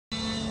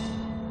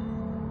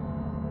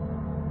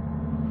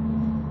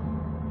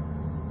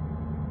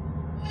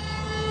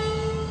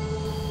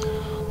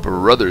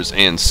Brothers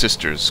and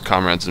sisters,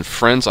 comrades and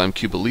friends, I'm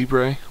Cuba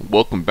Libre.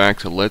 Welcome back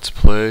to Let's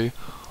Play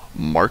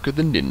Mark of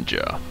the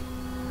Ninja.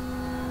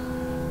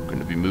 We're going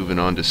to be moving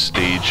on to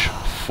stage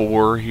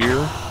 4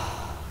 here.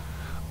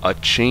 A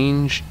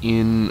change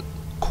in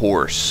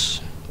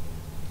course.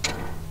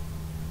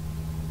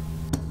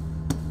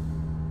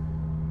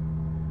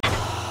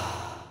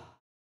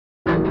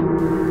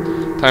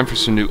 Time for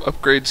some new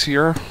upgrades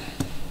here.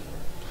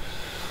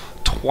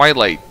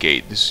 Twilight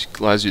Gate. This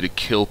allows you to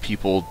kill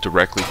people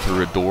directly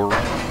through a door.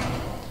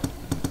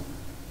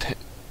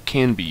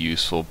 Can be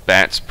useful.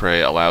 Bat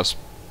Spray allows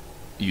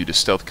you to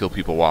stealth kill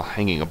people while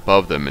hanging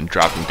above them and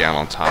dropping down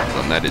on top of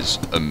them. That is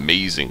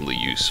amazingly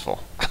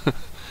useful.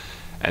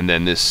 And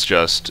then this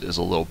just is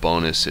a little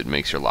bonus. It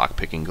makes your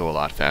lockpicking go a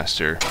lot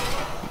faster.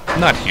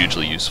 Not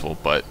hugely useful,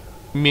 but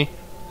meh.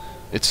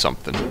 It's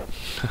something.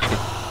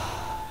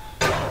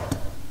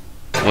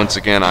 Once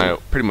again, I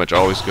pretty much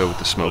always go with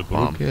the smoke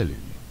bomb.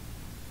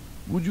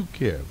 Would you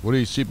care for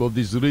a sip of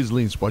this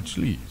Riesling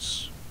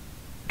Spatschlis?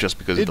 Just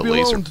because of the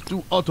laser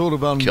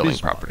killing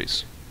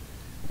properties.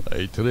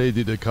 I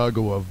traded a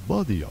cargo of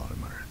body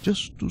armor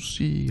just to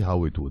see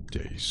how it would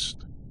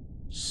taste.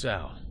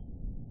 So,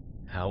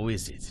 how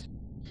is it?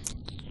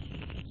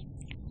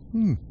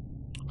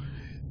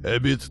 A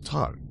bit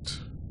tart.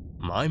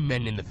 My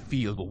men in the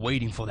field were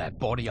waiting for that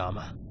body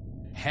armor.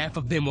 Half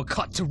of them were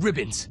cut to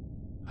ribbons.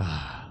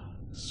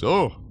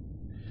 So,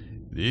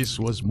 this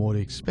was more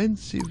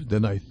expensive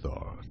than I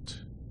thought.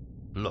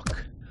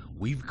 Look,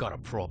 we've got a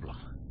problem.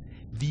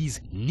 These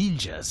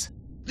ninjas...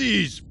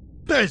 These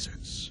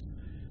peasants!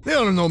 They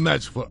are no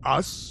match for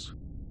us.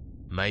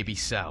 Maybe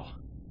so,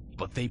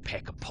 but they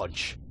pack a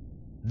punch.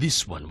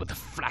 This one with the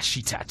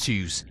flashy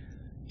tattoos.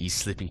 He's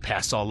slipping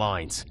past our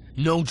lines.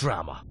 No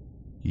drama.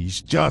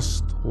 He's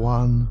just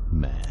one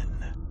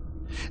man.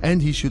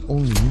 And he should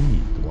only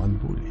need one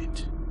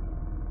bullet.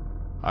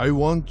 I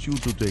want you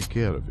to take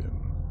care of him.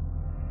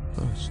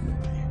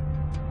 Personally.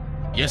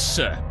 Yes,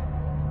 sir.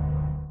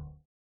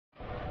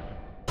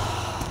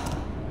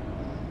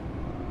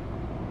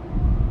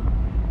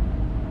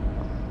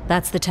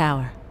 That's the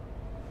tower,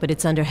 but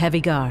it's under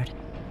heavy guard.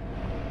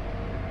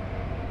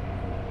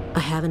 I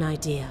have an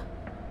idea.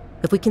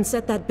 If we can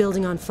set that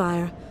building on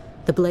fire,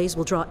 the blaze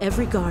will draw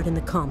every guard in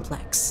the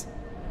complex.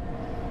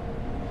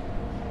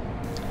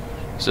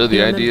 So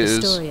the idea is... You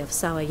remember the story of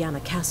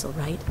Sawayama Castle,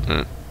 right?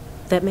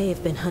 That may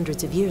have been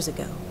hundreds of years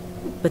ago,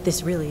 but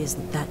this really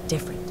isn't that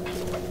different.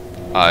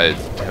 I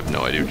have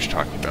no idea what you're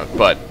talking about,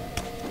 but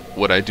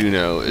what I do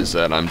know is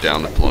that I'm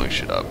down with blowing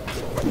shit up.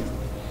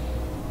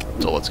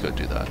 So let's go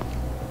do that.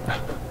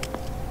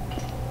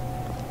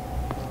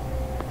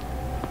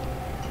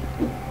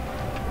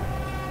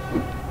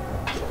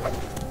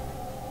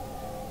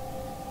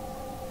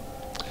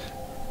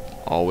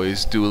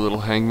 Always do a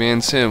little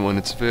Hangman's Hymn when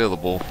it's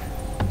available.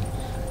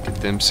 Get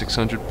them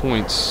 600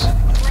 points.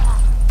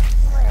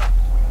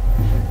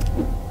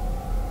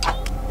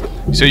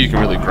 So you can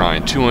really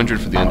grind. 200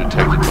 for the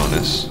undetected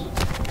bonus,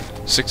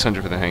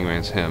 600 for the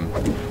Hangman's Hymn,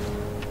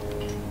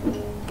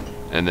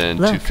 and then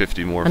Look,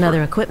 250 more another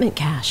for equipment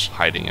cache.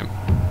 hiding him.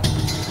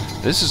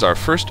 This is our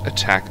first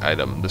attack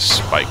item, the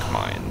spike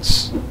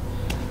mines.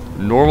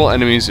 Normal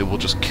enemies, it will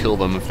just kill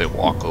them if they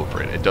walk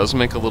over it. It does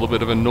make a little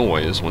bit of a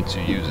noise once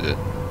you use it.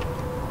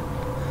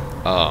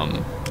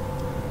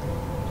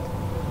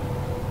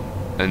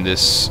 And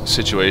this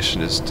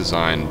situation is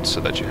designed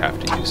so that you have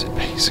to use it,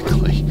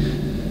 basically.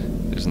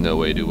 There's no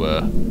way to,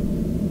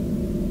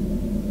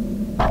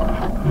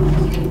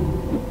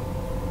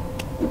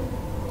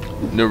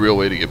 no real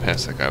way to get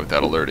past that guy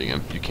without alerting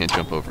him. You can't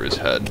jump over his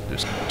head.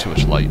 There's too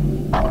much light.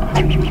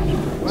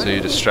 So you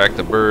distract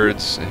the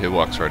birds, and he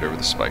walks right over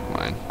the spike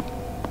mine.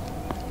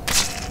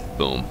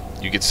 Boom.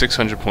 You get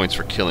 600 points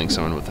for killing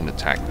someone with an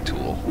attack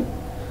tool.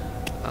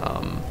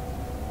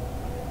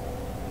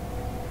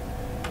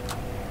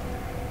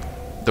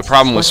 The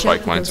problem with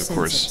spike mines, of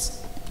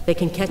course... They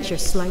can catch your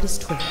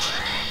slightest twitch.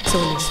 So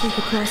when they sweep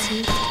across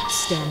you,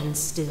 stand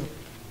still.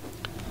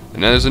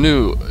 And now there's a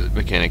new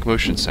mechanic,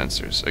 motion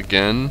sensors.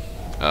 Again,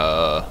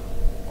 all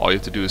you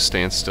have to do is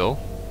stand still,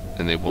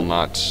 and they will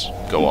not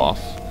go off.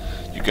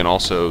 You can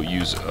also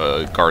use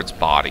a guard's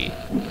body.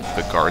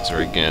 The guards are,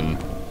 again,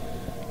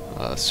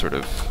 sort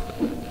of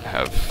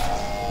have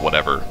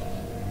whatever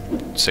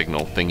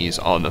signal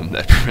thingies on them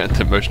that prevent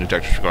the motion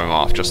detectors from going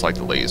off, just like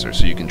the laser,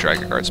 so you can drag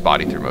a guard's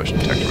body through a motion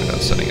detector without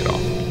setting it off.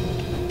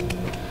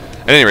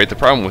 At any rate, the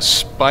problem with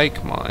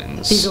spike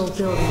mines... These old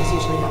buildings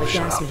usually have a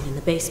gas main in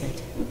the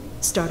basement.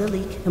 Start a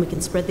leak, and we can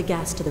spread the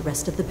gas to the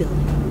rest of the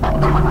building.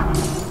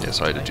 Yeah,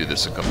 so I had to do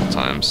this a couple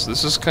times.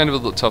 This is kind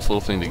of a tough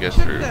little thing to get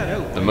through.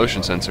 The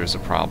motion sensor is a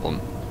problem.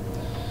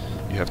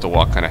 You have to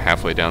walk kind of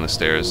halfway down the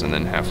stairs and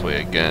then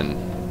halfway again.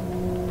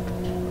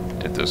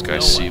 If those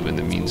guys see you in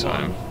the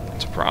meantime,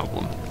 it's a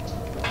problem.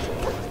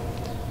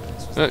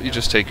 You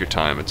just take your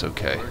time, it's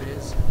okay.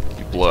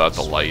 You blow out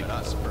the light.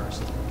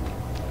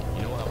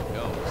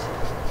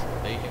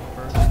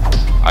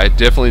 I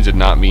definitely did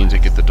not mean to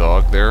get the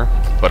dog there,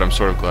 but I'm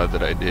sort of glad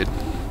that I did.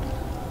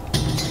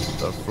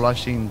 The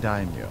Flushing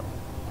Daimyo.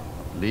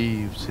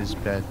 leaves his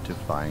bed to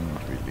find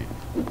relief,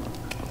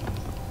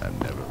 and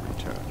never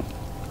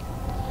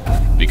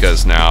returns.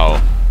 Because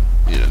now,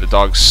 you know, the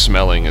dog's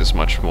smelling is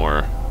much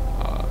more...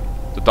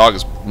 the dog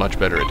is much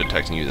better at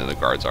detecting you than the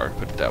guards are,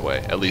 put it that way.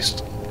 At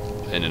least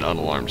in an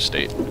unalarmed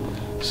state.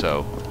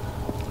 So,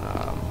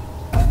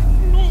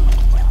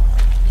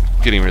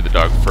 getting rid of the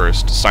dog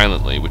first,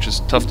 silently, which is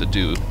tough to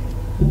do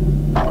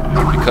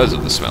because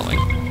of the smelling,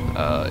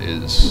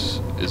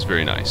 is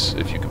very nice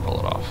if you can pull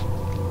it off.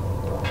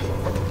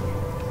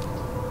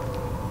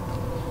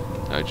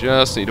 I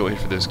just need to wait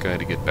for this guy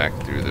to get back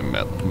through the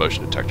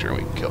motion detector and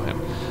we can kill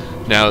him.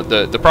 Now,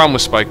 the problem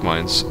with spike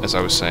mines, as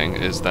I was saying,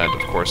 is that,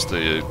 of course,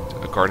 a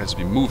guard has to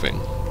be moving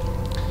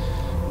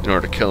in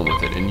order to kill him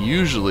with it. And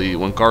usually,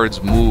 when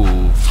guards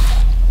move,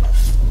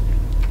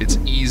 it's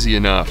easy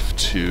enough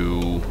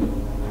to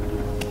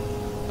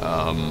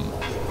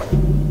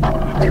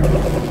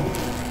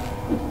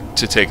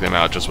take them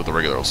out just with a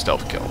regular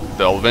stealth kill.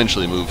 They'll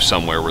eventually move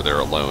somewhere where they're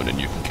alone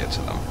and you can get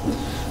to them.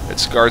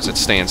 It's guards that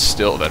stand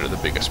still that are the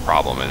biggest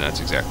problem, and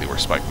that's exactly where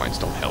spike mines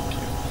don't help you.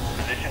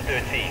 Position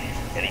 13,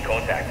 any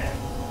contact?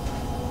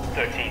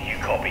 13, you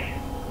copy?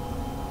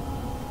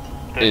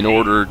 13, In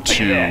order are you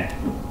to... there?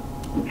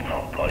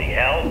 Oh, bloody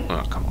hell.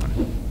 Oh, come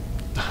on.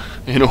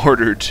 In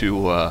order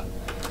to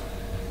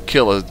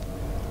kill a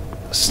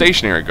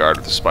stationary guard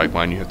with a spike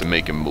mine, you have to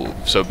make him move.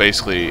 So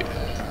basically,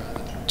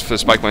 for the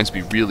spike mines to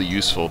be really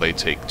useful, they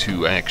take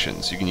two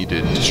actions. You need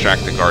to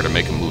distract the guard and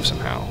make him move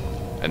somehow,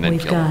 and then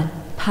We've kill him.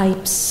 got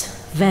pipes,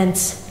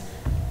 vents.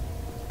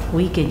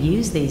 We could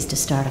use these to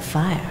start a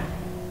fire.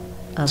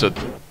 A So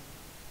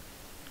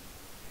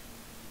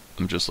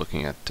I'm just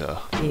looking at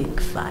big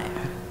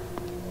fire.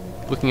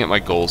 my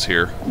goals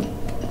here,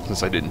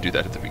 since I didn't do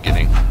that at the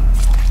beginning.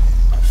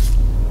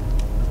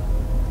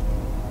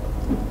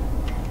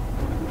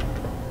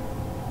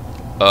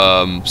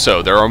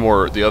 So there are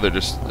more. The other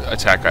just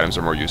attack items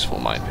are more useful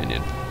in my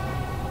opinion,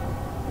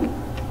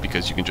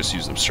 because you can just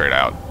use them straight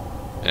out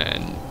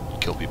and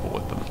kill people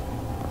with them.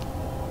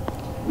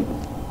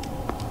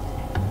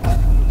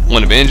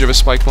 One advantage of a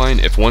spike mine: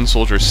 if one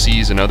soldier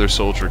sees another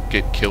soldier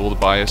get killed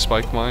by a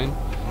spike mine,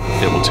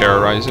 it will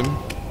terrorize him.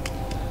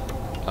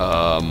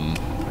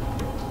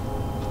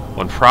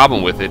 One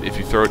problem with it: if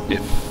you throw it,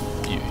 if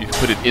you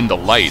put it in the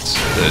lights,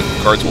 the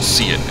guards will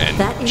see it and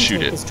That shoot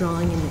intake it. is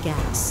drawing in the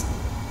gas.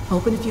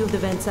 Open a few of the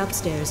vents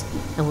upstairs,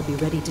 and we'll be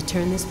ready to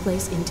turn this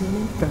place into an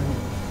inferno.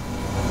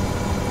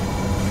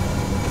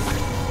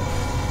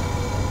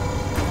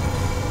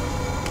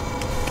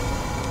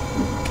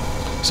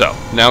 So,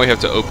 now we have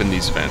to open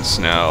these vents.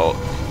 Now,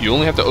 you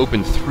only have to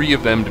open 3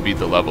 of them to beat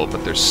the level,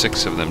 but there's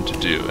 6 of them to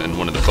do, and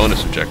one of the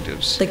bonus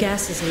objectives... The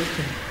gas is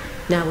leaking.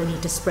 Now we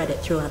need to spread it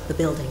throughout the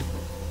building.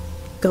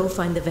 Go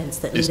find the vents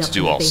that Is lead to up do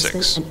to the all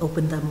basement 6. and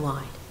open them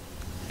wide.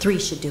 3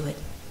 should do it.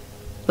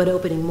 But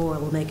opening more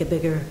will make a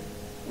bigger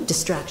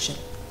distraction.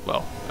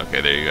 Well, okay,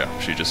 there you go.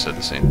 She just said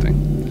the same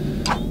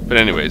thing. But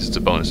anyways, it's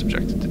a bonus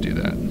objective to do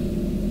that.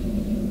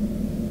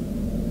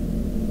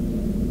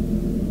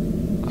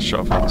 I'll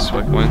show off how the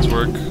spike mines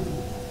work.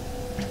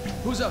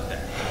 Who's up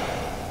there?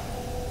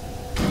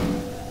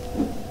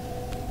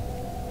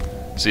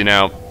 See,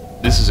 now,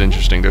 this is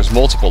interesting. There's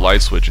multiple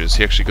light switches.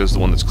 He actually goes to the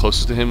one that's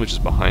closest to him, which is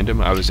behind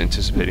him. I was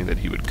anticipating that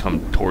he would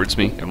come towards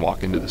me and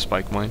walk into the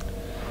spike mine.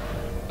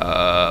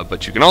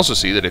 But you can also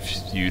see that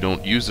if you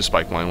don't use the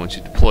spike mine once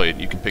you deploy it,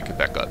 you can pick it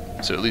back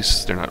up. So at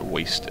least they're not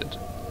wasted.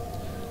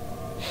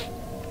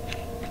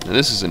 And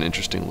this is an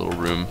interesting little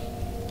room.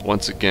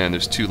 Once again,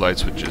 there's 2 light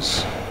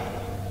switches.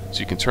 So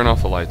you can turn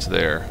off the lights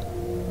there,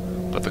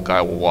 but the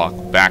guy will walk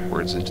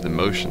backwards into the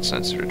motion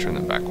sensor to turn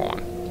them back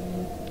on.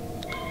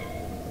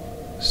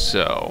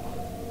 So,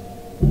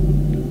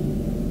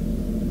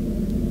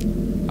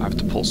 I have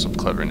to pull some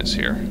cleverness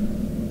here.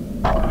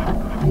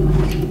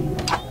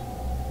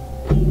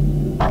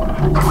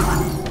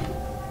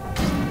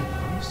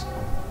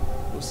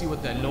 We'll see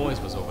what that noise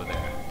was over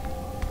there.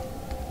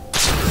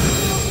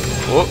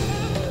 Whoop.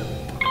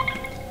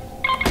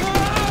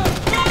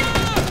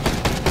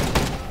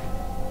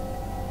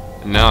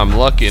 And now I'm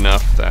lucky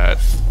enough that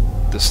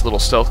this little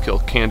stealth kill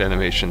canned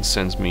animation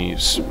sends me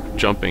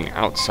jumping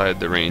outside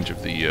the range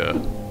of the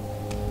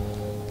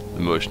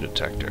motion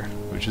detector,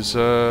 which is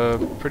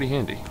pretty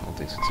handy, all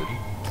things considered.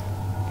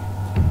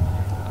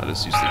 I'll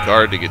just use the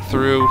guard to get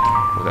through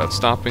without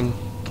stopping.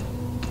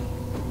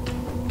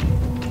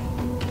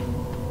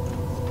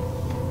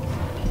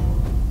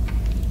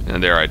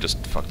 And there I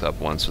just fucked up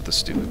once with the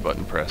stupid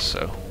button press,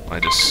 so I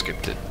just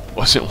skipped it.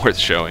 Wasn't worth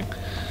showing.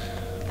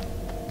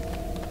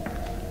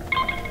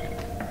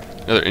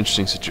 Another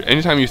interesting situation.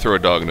 Anytime you throw a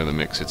dog into the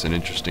mix, it's an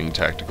interesting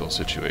tactical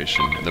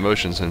situation. And the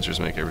motion sensors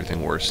make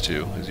everything worse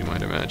too, as you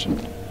might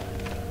imagine.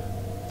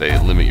 They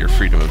limit your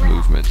freedom of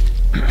movement.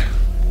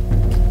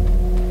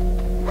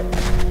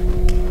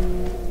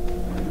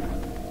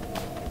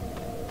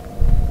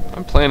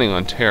 I'm planning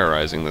on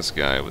terrorizing this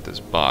guy with his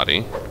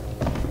body.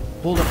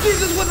 Hold up.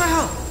 Jesus, what the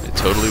hell? It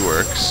totally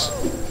works.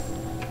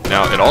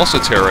 Now, it also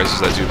terrorizes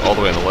that dude all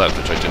the way on the left,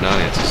 which I did not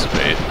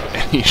anticipate.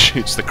 he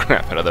shoots the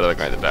crap out of that other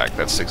guy in the back.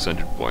 That's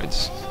 600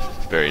 points.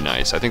 Very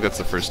nice. I think that's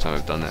the first time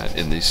I've done that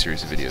in these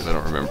series of videos. I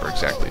don't remember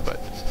exactly, but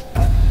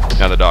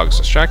now the dog's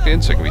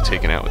distracted, so it can be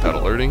taken out without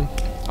alerting.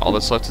 All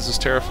that's left is this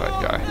terrified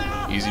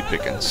guy. Easy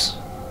pickings.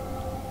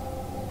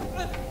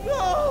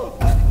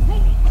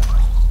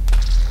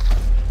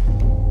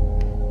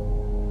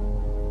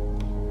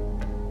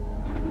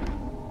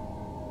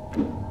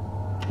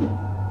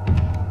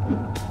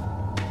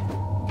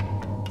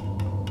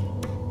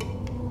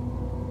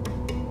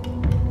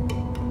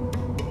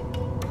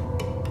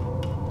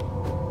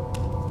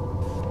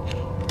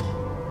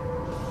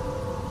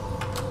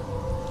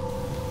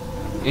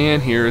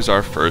 And here's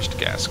our first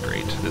gas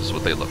grate. This is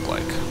what they look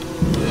like.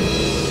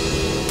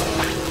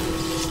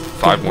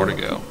 5 more to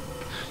go.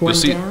 One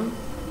You'll see, down,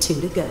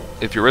 2 to go.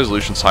 if your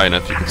resolution's high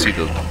enough, you can see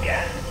the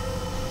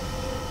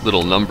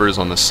little numbers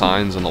on the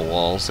signs on the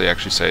walls. They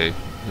actually say,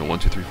 1,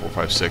 2, 3, 4,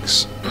 5,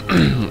 6.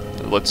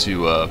 It lets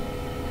you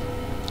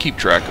keep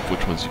track of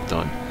which ones you've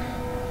done.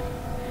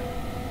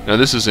 Now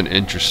this is an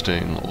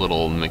interesting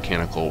little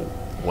mechanical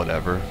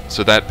whatever.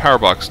 So that power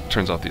box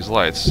turns off these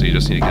lights, so you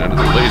just need to get under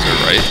the laser,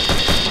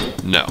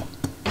 right? No.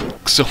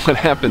 So what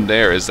happened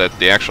there is that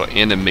the actual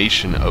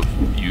animation of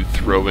you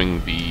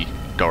throwing the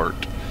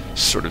dart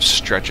sort of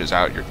stretches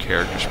out your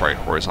character sprite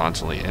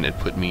horizontally, and it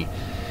put me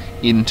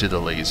into the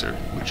laser,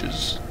 which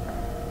is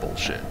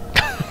bullshit.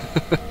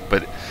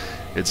 But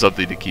it's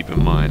something to keep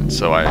in mind,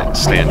 so I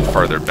stand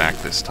farther back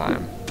this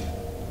time,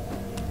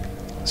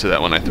 so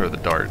that when I throw the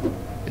dart,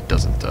 it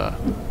doesn't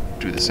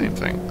do the same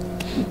thing.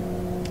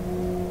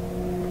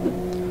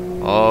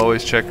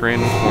 Always check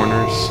random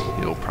corners.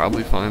 You'll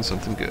probably find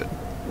something good.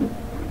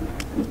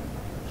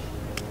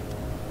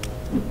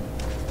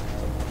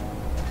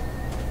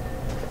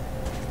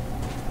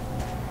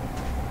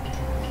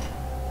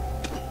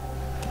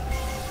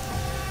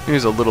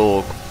 Here's a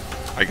little,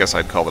 I guess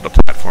I'd call it a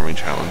platforming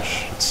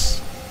challenge.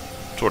 It's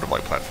sort of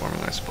like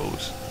platforming, I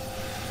suppose.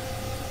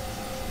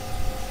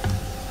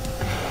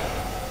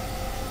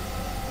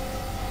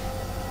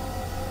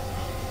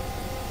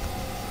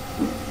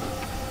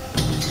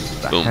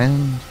 The Boom.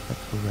 hand that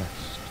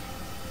caressed,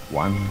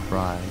 one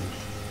bride,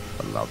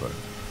 a lover,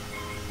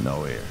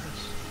 no heirs,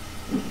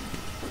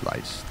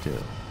 lie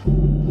still,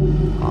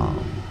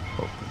 arm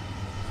open.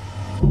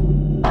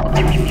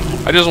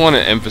 I just want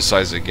to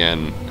emphasize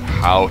again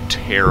how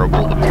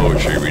terrible the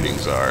poetry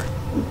readings are.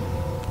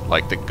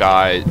 Like the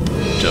guy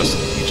he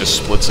just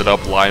splits it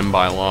up line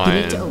by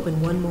You need to line.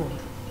 open one more.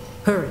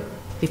 Hurry,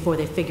 before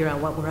they figure out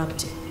what we're up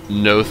to.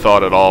 No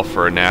thought at all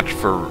for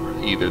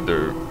either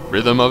the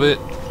rhythm of it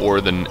or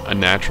a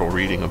natural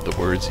reading of the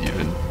words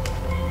even.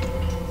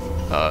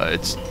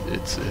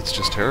 It's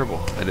just terrible,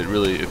 and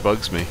it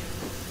bugs me.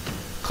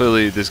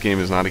 Clearly this game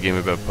is not a game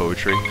about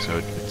poetry, so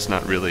it's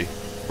not really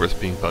worth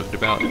being bugged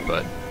about,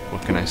 but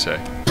what can I say?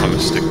 I'm a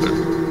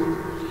stickler.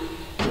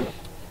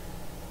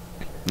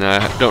 Nah,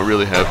 I don't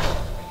really have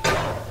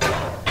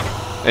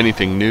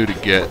anything new to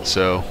get,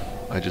 so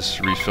I just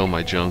refill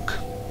my junk.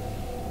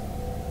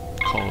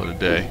 Call it a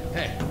day.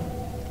 Hey,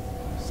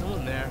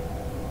 someone there.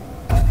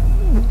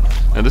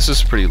 Now this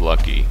is pretty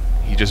lucky.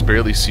 He just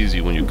barely sees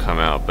you when you come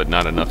out, but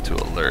not enough to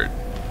alert.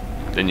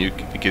 Then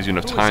it gives you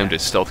enough time to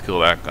stealth kill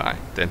that guy.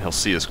 Then he'll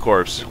see his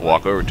corpse,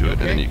 walk over to it,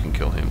 and then you can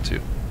kill him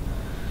too.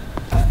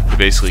 It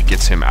basically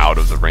gets him out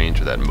of the range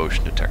of that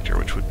motion detector,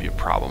 which would be a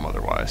problem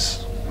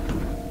otherwise.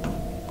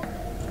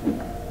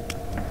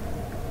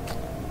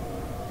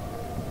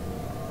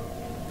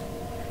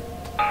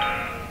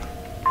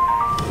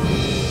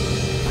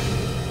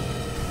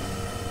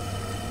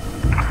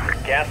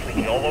 Gas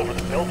leaking all over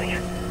the building.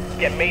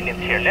 Get maintenance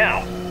here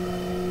now.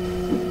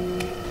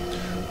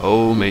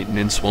 Oh,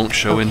 maintenance won't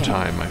show in Okay,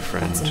 time, my That's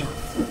friend.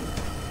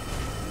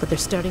 enough. But they're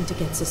starting to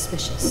get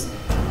suspicious.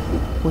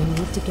 We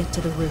need to get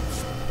to the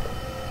roof.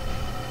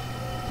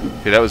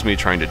 Okay, that was me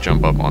trying to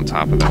jump up on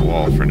top of that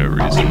wall for no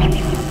reason.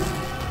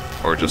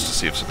 Or just to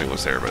see if something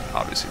was there, but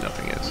obviously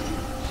nothing is.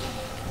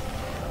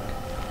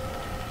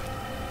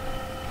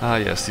 Ah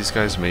yes, these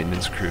guys'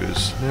 maintenance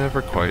crews,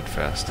 never quite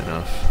fast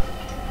enough.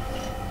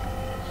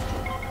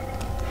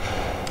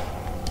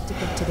 To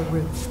get to the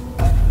roof.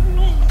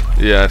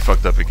 Yeah, I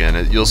fucked up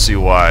again. You'll see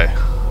why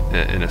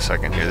in a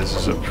second here. This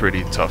is a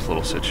pretty tough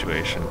little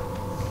situation.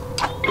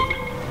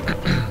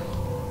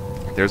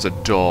 There's a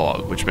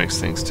dog, which makes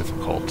things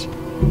difficult.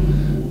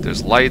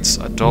 There's lights,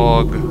 a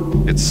dog.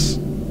 It's...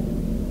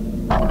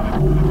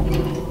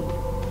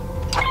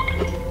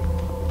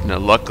 Now,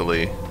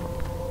 luckily,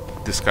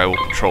 this guy will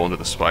patrol into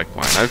the spike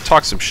mine. I've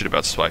talked some shit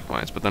about spike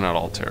mines, but they're not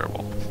all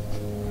terrible.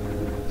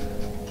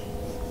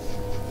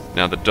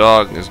 Now, the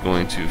dog is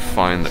going to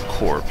find the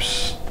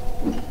corpse.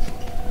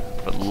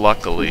 But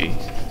luckily,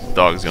 the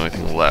dog is the only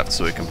thing left,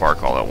 so it can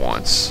bark all at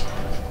once.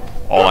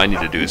 All I need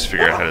to do is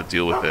figure out how to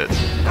deal with it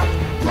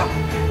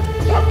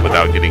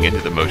without getting into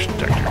the motion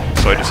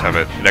detector. So I just have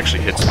it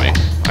actually hits me.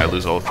 I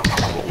lose a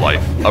little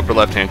life. Upper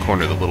left-hand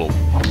corner, the little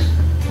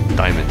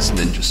diamonds,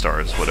 ninja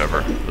stars,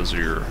 whatever. Those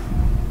are your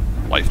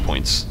life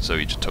points, so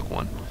you just took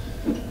one.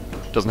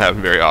 Doesn't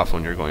happen very often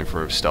when you're going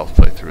for a stealth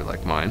playthrough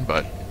like mine,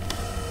 but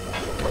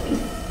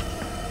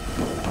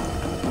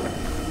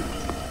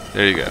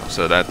There you go.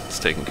 So that's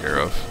taken care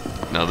of.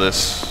 Now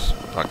this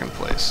fucking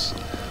place.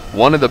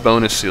 One of the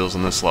bonus seals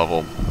in this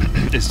level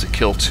is to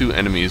kill 2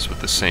 enemies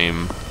with the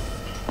same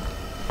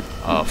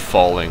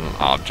falling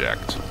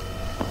object.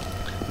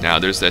 Now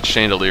there's that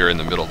chandelier in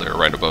the middle there,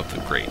 right above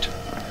the grate.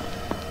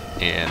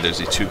 And there's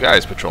these 2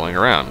 guys patrolling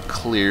around.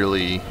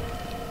 Clearly,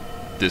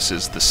 this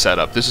is the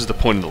setup. This is the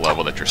point of the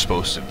level that you're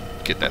supposed to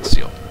get that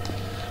seal.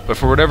 But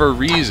for whatever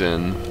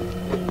reason,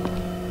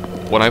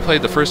 when I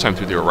played the first time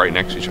through, they were right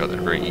next to each other,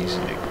 very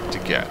easy to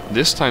get.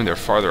 This time they're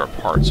farther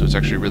apart, so it's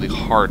actually really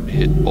hard to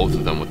hit both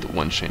of them with the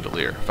one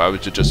chandelier. If I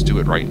was to just do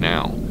it right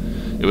now,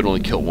 it would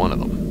only kill one of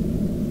them.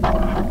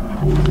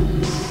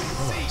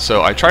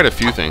 So I tried a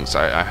few things.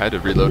 I had to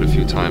reload a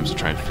few times to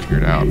try and figure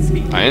it out.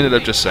 I ended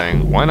up just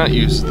saying, why not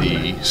use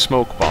the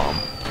smoke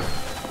bomb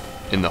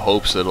in the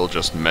hopes that it'll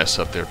just mess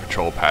up their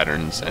patrol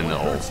patterns and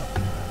they'll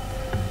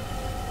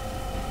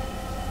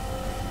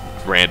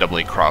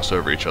randomly cross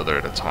over each other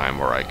at a time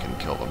where I can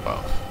kill them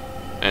both.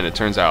 And it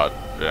turns out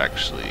it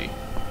actually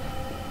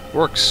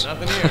works.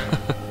 Nothing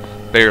here.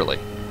 Barely.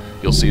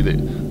 You'll see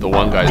that the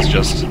one guy's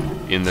just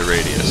in the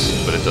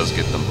radius, but it does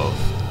get them both.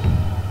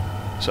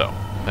 So,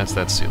 that's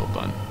that seal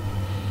done.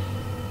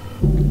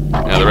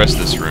 Now the rest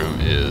of this room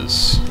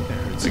is,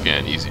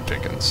 again, easy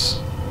pickings.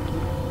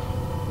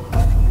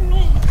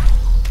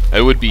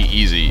 It would be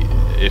easy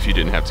if you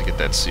didn't have to get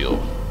that seal,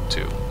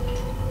 too.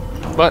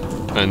 But,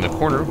 in the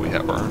corner, we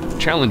have our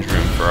challenge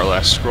room for our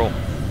last scroll.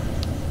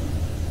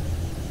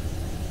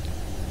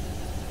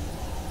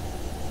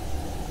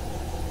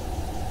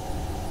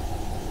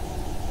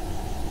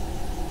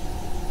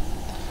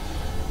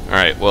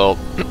 Alright, well,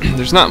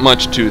 there's not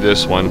much to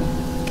this one.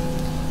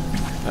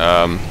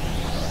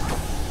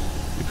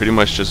 You pretty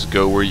much just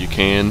go where you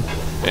can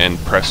and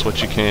press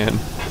what you can,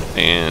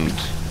 and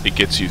it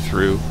gets you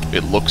through.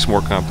 It looks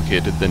more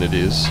complicated than it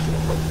is.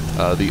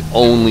 The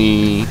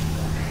only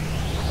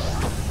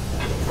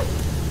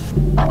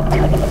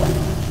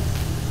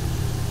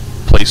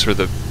place where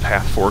the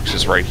path forks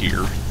is right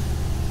here.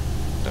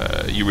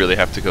 You really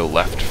have to go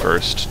left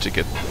first to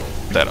get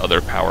that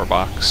other power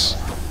box.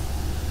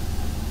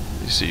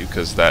 You see,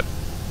 because the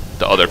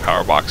other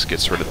power box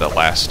gets rid of the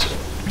last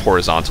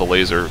horizontal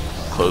laser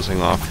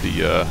closing off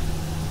the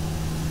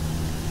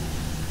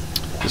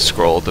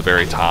scroll at the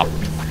very top.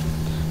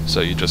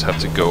 So you just have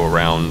to go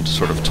around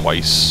sort of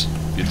twice.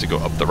 You have to go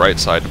up the right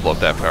side to blow up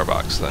that power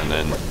box, then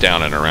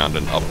down and around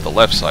and up the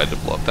left side to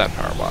blow up that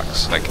power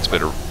box. That gets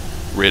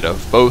rid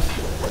of both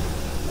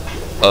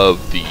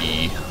of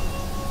the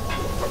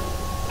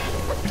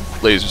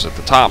lasers at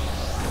the top,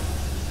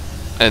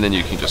 and then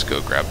you can just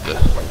go grab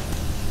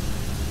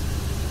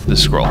the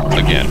scroll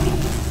again.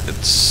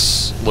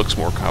 It looks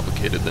more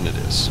complicated than it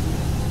is.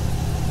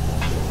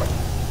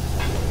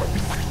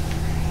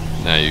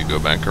 Now you go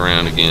back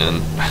around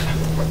again,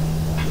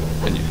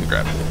 and you can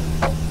grab it.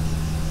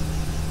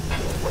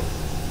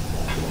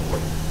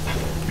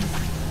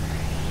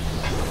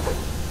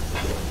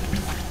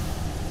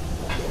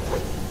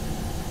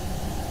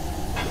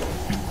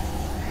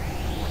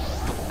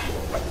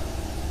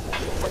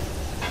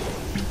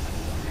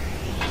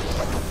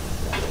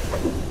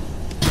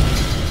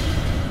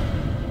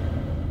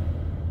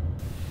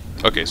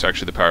 Okay, so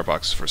actually the power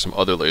box is for some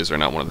other laser,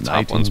 not one of the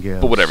top ones,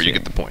 but whatever, you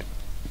get the point.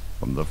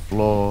 From the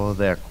floor,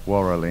 their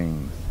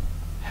quarreling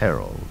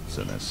heralds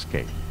an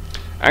escape.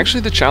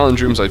 Actually, the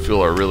challenge rooms, I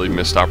feel, are a really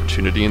missed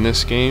opportunity in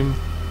this game.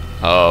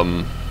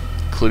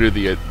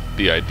 Clearly,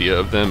 the idea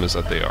of them is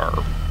that they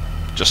are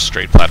just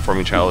straight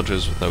platforming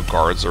challenges with no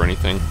guards or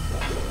anything.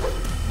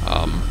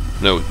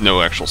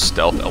 No actual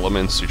stealth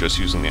elements. You're just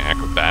using the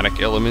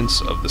acrobatic elements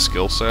of the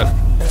skill set,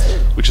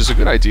 which is a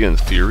good idea in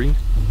theory.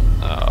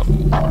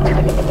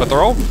 But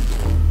they're all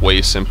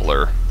way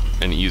simpler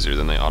and easier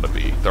than they ought to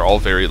be. They're all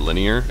very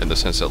linear in the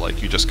sense that,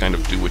 like, you just kind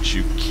of do what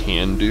you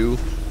can do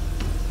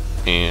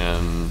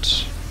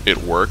and it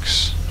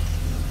works.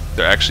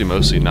 They're actually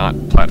mostly not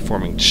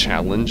platforming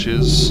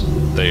challenges.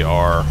 They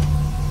are,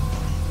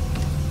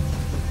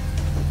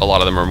 a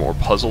lot of them are more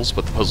puzzles,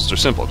 but the puzzles are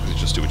simple because you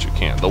just do what you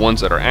can. The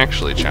ones that are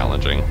actually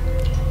challenging,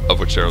 of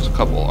which there was a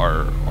couple,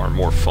 are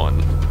more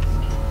fun.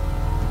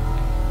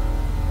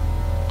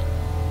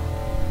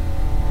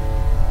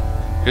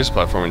 Here's a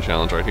platforming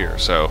challenge right here.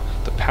 So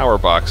the power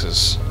box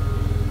is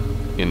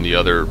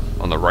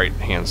on the right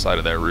hand side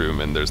of that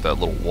room, and there's that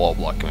little wall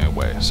blocking my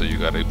way. So you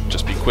gotta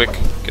just be quick,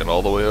 get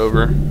all the way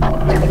over.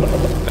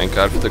 Thank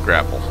God for the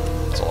grapple.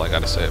 That's all I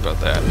gotta say about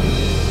that.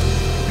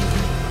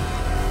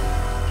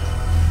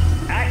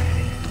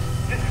 Accident.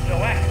 This is no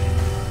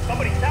accident.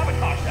 Somebody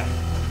sabotaged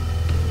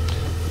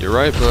us. You're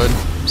right, bud.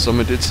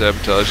 Someone did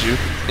sabotage you,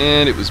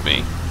 and it was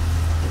me.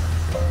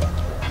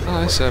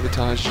 I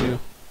sabotaged you.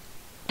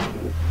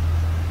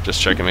 Just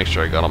check and make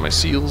sure I got all my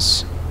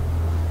seals.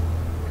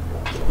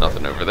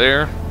 Nothing over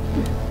there.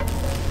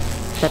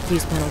 That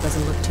fuse panel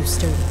doesn't look too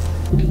sturdy.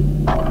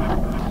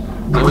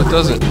 No, it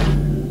doesn't.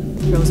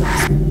 Throws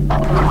off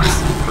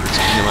sparks. Hurts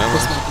me in my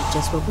This life. might be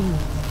just what we need.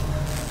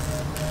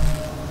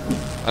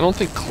 I don't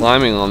think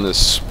climbing on this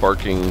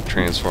sparking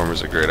transformer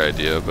is a great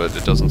idea, but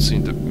it doesn't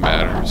seem to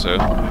matter, so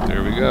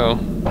there we go.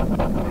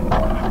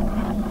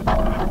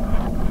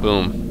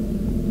 Boom.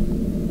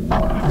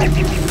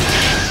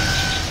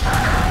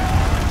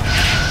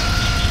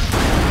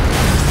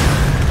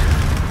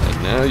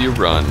 And now you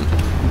run.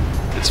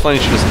 It's funny,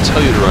 she doesn't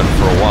tell you to run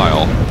for a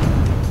while,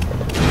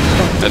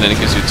 and then it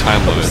gives you a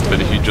time limit, but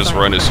if you just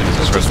run as soon as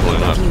it starts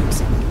blowing up,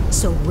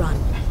 So run.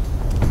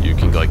 you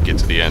can like get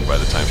to the end by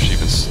the time she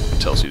even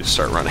tells you to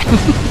start running.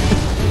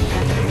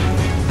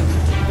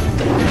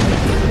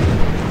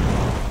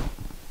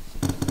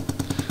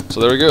 So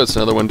there we go, it's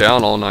another one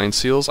down, all 9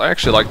 seals. I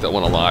actually like that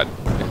one a lot.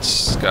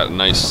 It's got a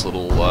nice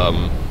little,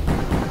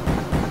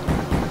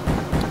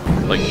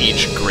 like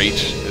each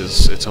grate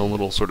is its own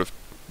little sort of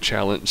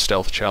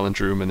stealth challenge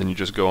room, and then you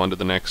just go on to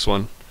the next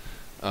one.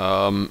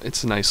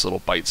 It's a nice little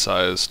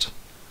bite-sized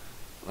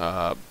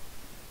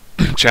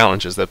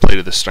challenges that play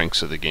to the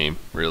strengths of the game,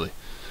 really.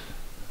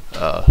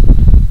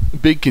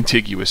 Big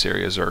contiguous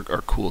areas are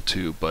cool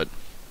too, but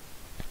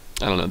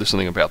I don't know, there's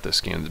something about this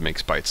game that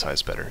makes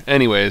bite-size better.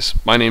 Anyways,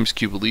 my name's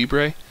Cuba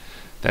Libre.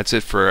 That's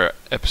it for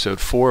episode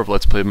 4 of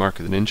Let's Play Mark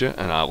of the Ninja,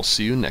 and I will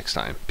see you next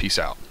time. Peace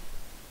out.